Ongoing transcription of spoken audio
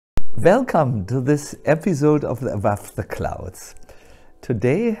Welcome to this episode of Above the Clouds.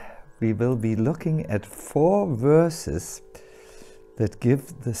 Today we will be looking at 4 verses that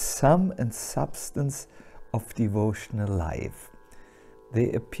give the sum and substance of devotional life.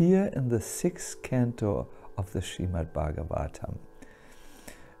 They appear in the 6th canto of the Srimad Bhagavatam.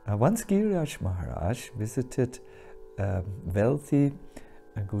 Once Giriraj Maharaj visited a wealthy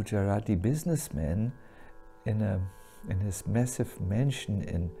Gujarati businessman in his massive mansion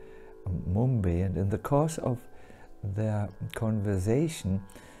in Mumbai, and in the course of their conversation,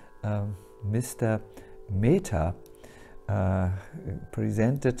 Mr. Mehta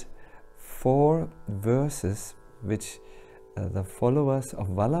presented 4 verses which the followers of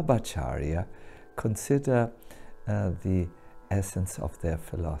Vallabhacharya consider the essence of their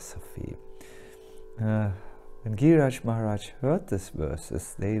philosophy. When Giriraj Maharaj heard these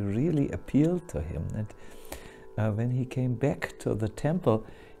verses, they really appealed to him, and when he came back to the temple,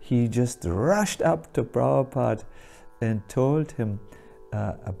 he just rushed up to Prabhupada and told him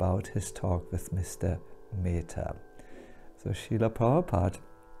about his talk with Mr. Mehta. So Srila Prabhupada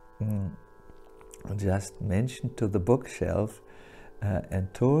just mentioned to the bookshelf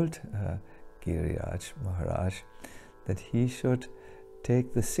and told Giriraj Maharaj that he should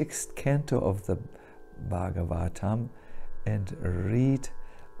take the 6th canto of the Bhagavatam and read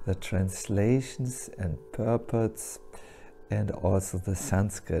the translations and purports and also the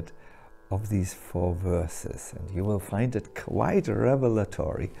Sanskrit of these 4 verses, and you will find it quite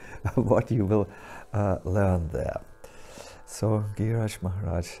revelatory what you will learn there. So Giriraj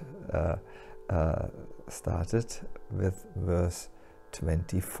Maharaj started with verse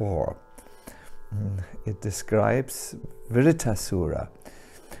 24. It describes Vritasura,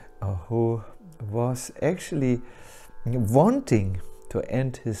 who was actually wanting to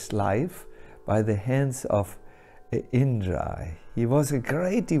end his life by the hands of Indra. He was a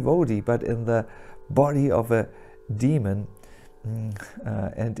great devotee, but in the body of a demon,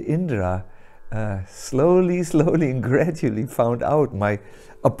 and Indra slowly and gradually found out, my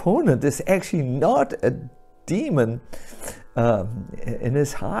opponent is actually not a demon. In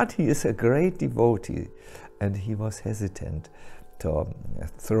his heart he is a great devotee, and he was hesitant to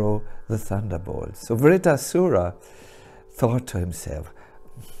throw the thunderbolt. So Vritasura thought to himself,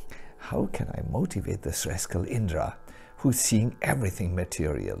 how can I motivate this rascal Indra, who's seeing everything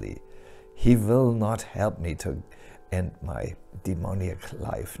materially? He will not help me to end my demoniac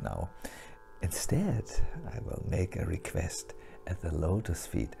life now. Instead, I will make a request at the lotus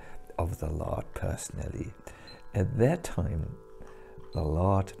feet of the Lord personally. At that time, the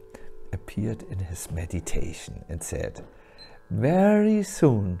Lord appeared in his meditation and said, very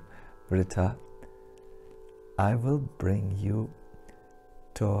soon, Vrita, I will bring you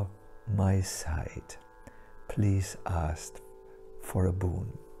to my side. Please ask for a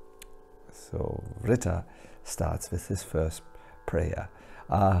boon. So Vrita starts with his first prayer.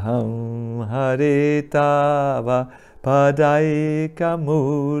 Aham haritava padaika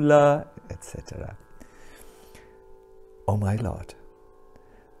mula, etc. O my Lord,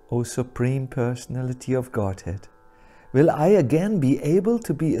 O Supreme Personality of Godhead, will I again be able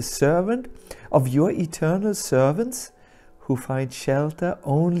to be a servant of your eternal servants who find shelter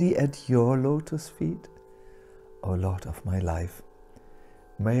only at your lotus feet? O Lord of my life,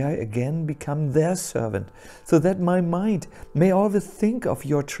 may I again become their servant, so that my mind may always think of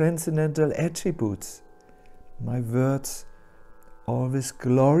your transcendental attributes. My words always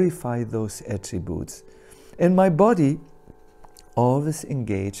glorify those attributes, and my body always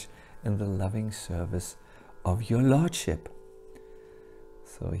engage in the loving service of your Lordship.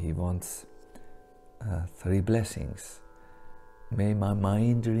 So he wants 3 blessings. May my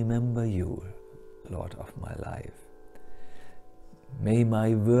mind remember you, Lord of my life. May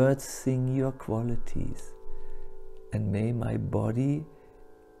my words sing your qualities, and may my body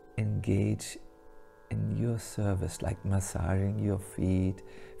engage in your service, like massaging your feet,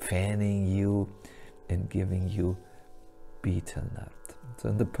 fanning you, and giving you betel nut. So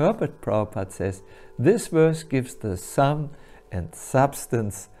in the purport, Prabhupada says, this verse gives the sum and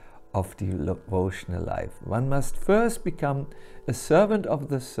substance of devotional life. One must first become a servant of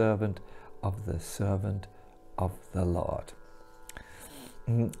the servant of the servant of the Lord.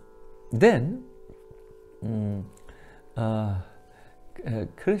 Then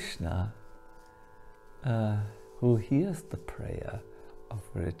Krishna, who hears the prayer of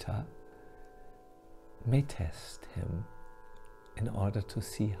Vrita, may test him in order to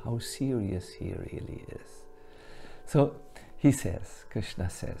see how serious he really is. So he says, Krishna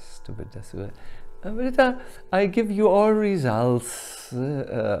says to Vritasura, Vritta, I give you all results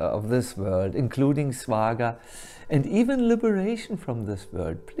of this world, including svaga, and even liberation from this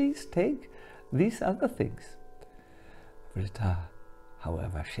world. Please take these other things. Vritta,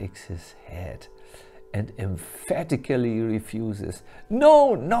 however, shakes his head and emphatically refuses.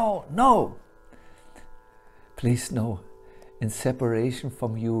 No, no, no! Please know, in separation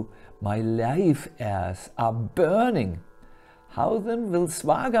from you, my life airs are burning. How then will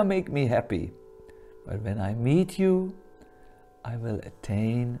svaga make me happy? But when I meet you, I will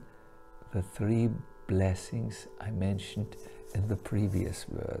attain the 3 blessings I mentioned in the previous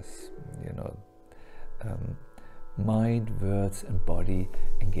verse. You know, mind, words and body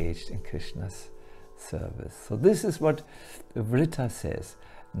engaged in Krishna's service. So this is what Vritta says.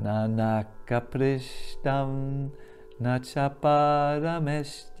 Nanaka prishtam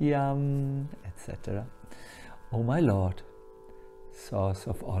nachaparameshyam, etc. O my Lord, source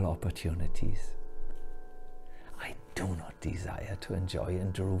of all opportunities, I do not desire to enjoy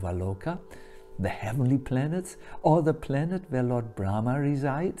in Dhruvaloka, the heavenly planets, or the planet where Lord Brahmā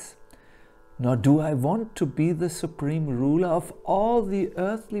resides, nor do I want to be the supreme ruler of all the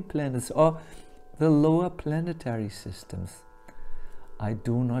earthly planets or the lower planetary systems. I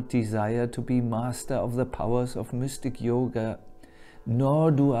do not desire to be master of the powers of mystic yoga, nor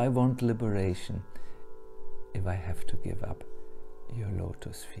do I want liberation if I have to give up your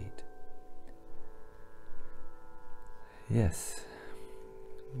lotus feet. Yes,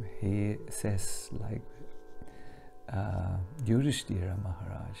 he says like Yudhishthira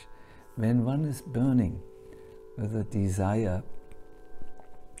Maharaj, when one is burning with a desire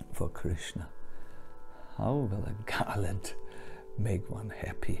for Krishna, how will a garland make one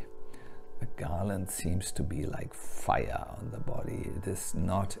happy? A garland seems to be like fire on the body. It is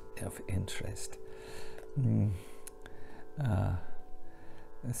not of interest.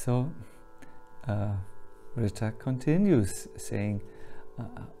 So Vritta continues saying,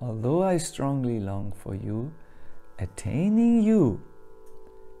 although I strongly long for you, attaining you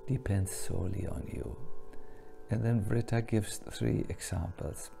depends solely on you. And then Vritta gives 3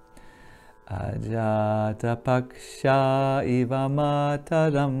 examples. Ajata paksha iva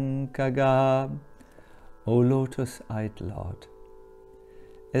mataram kaga. O lotus-eyed Lord,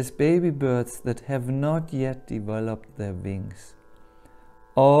 as baby birds that have not yet developed their wings,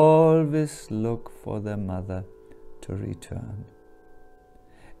 always look for their mother to return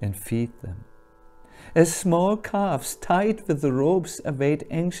and feed them. As small calves tied with the ropes await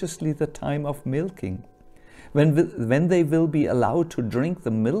anxiously the time of milking, when they will be allowed to drink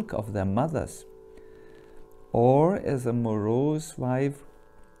the milk of their mothers, or as a morose wife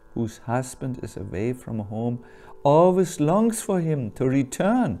whose husband is away from home always longs for him to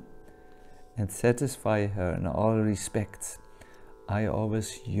return and satisfy her in all respects, I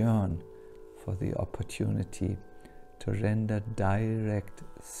always yearn for the opportunity to render direct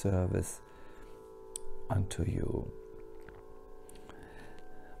service unto you.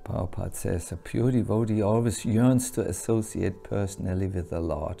 Prabhupada says, a pure devotee always yearns to associate personally with the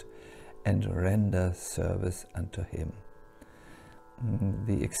Lord and render service unto him.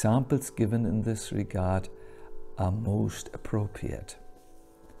 The examples given in this regard are most appropriate.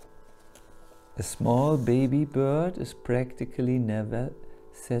 A small baby bird is practically never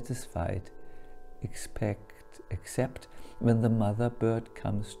satisfied, except when the mother bird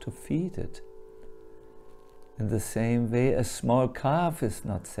comes to feed it. In the same way, a small calf is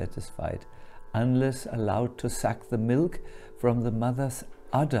not satisfied unless allowed to suck the milk from the mother's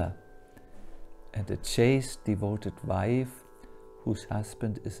udder. And a chaste, devoted wife, whose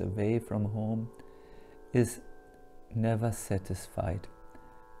husband is away from home, is never satisfied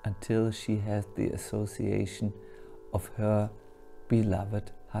until she has the association of her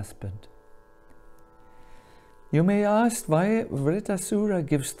beloved husband. You may ask why Vritasura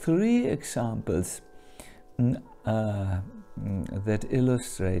gives 3 examples that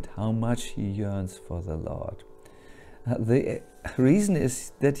illustrate how much he yearns for the Lord. The reason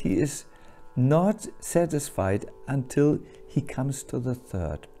is that he is not satisfied until he comes to the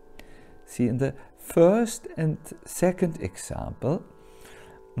 3rd. See, in the first and second example,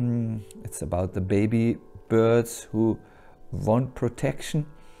 it's about the baby birds who want protection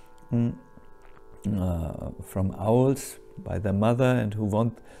from owls by their mother and who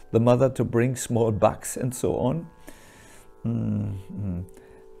want the mother to bring small bugs and so on.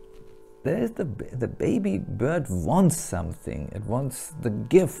 There's the baby bird wants something. It wants the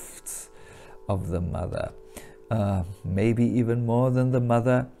gifts of the mother, maybe even more than the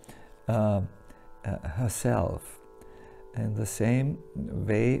mother herself. In the same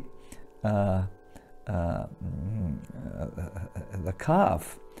way, the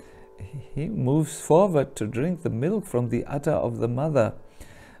calf he moves forward to drink the milk from the udder of the mother.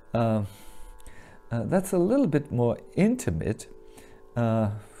 That's a little bit more intimate.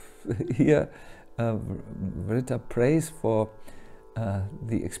 Here, Vrita prays for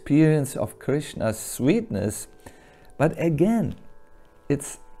the experience of Krishna's sweetness, but again,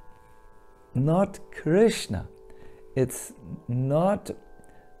 it's not Krishna. It's not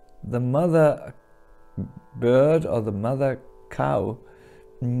the mother bird or the mother cow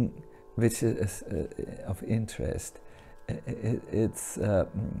which is of interest.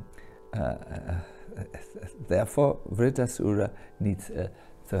 Therefore, Vritasura needs a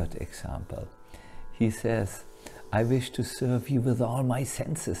third example. He says, I wish to serve you with all my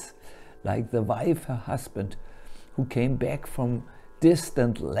senses, like the wife her husband who came back from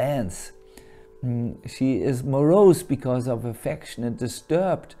distant lands. She is morose because of affection and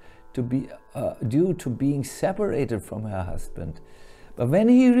disturbed due to being separated from her husband. But when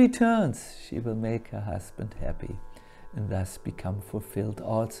he returns, she will make her husband happy and thus become fulfilled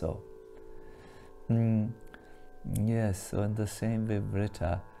also. Yes, so in the same way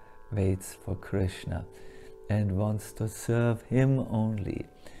Vrita waits for Krishna and wants to serve him only.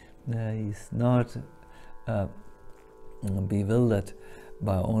 He's not bewildered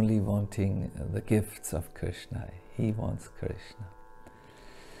by only wanting the gifts of Krishna. He wants Krishna.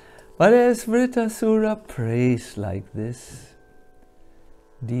 But as Vritasura prays like this,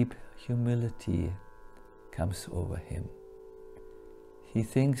 deep humility comes over him. He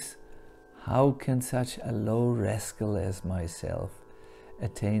thinks, how can such a low rascal as myself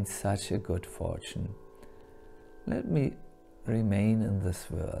attain such a good fortune? Let me remain in this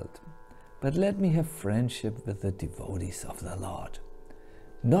world, but let me have friendship with the devotees of the Lord,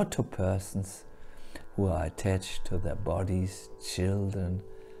 not to persons who are attached to their bodies, children,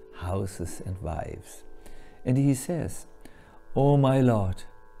 houses and wives. And he says, O my Lord,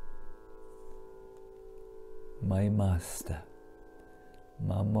 my Master,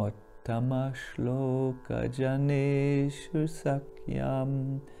 Mamottama shloka janeshu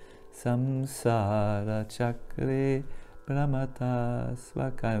sakyam samsara chakre brahmata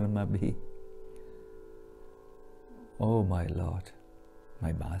svakarmabhi. O my Lord,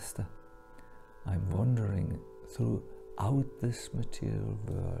 my Master, I'm wandering throughout this material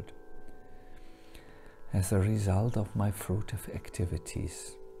world as a result of my fruitive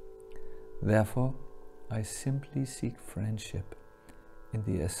activities. Therefore, I simply seek friendship in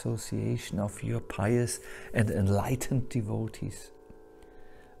the association of your pious and enlightened devotees.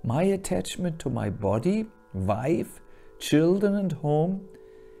 My attachment to my body, wife, children and home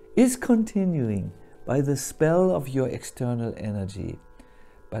is continuing by the spell of your external energy,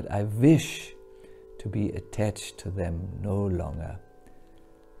 but I wish to be attached to them no longer.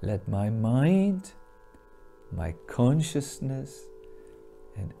 Let my mind, my consciousness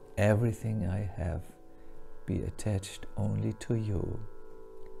and everything I have be attached only to you.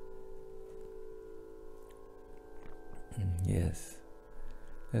 Yes,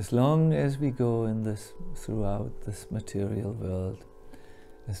 as long as we go in this throughout this material world,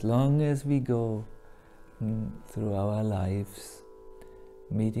 as long as we go through our lives,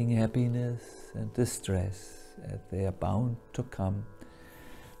 meeting happiness and distress, as they are bound to come,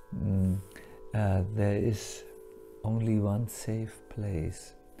 there is only one safe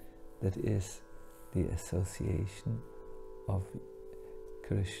place, that is the association of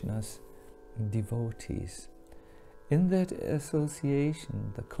Krishna's devotees. In that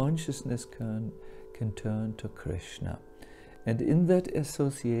association, the consciousness can turn to Krishna. And in that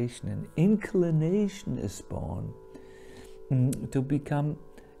association, an inclination is born to become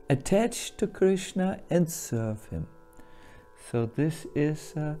attached to Krishna and serve him. So this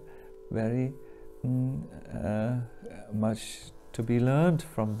is very much to be learned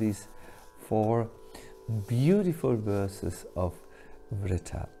from these 4 beautiful verses of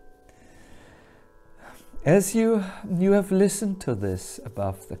Vrita. As you have listened to this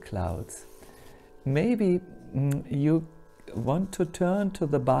above the clouds, maybe you want to turn to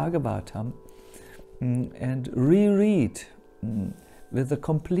the Bhagavatam and reread with a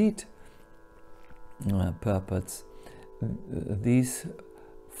complete purpose these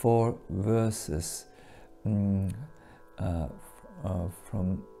 4 verses from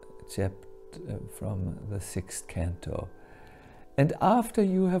the 6th canto. And after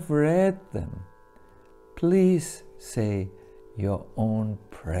you have read them, please say your own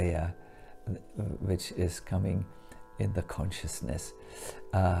prayer, which is coming in the consciousness,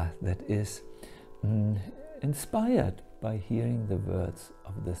 that is inspired by hearing the words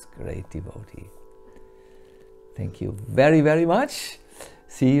of this great devotee. Thank you very, very much.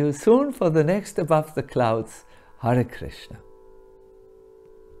 See you soon for the next Above the Clouds. Hare Krishna.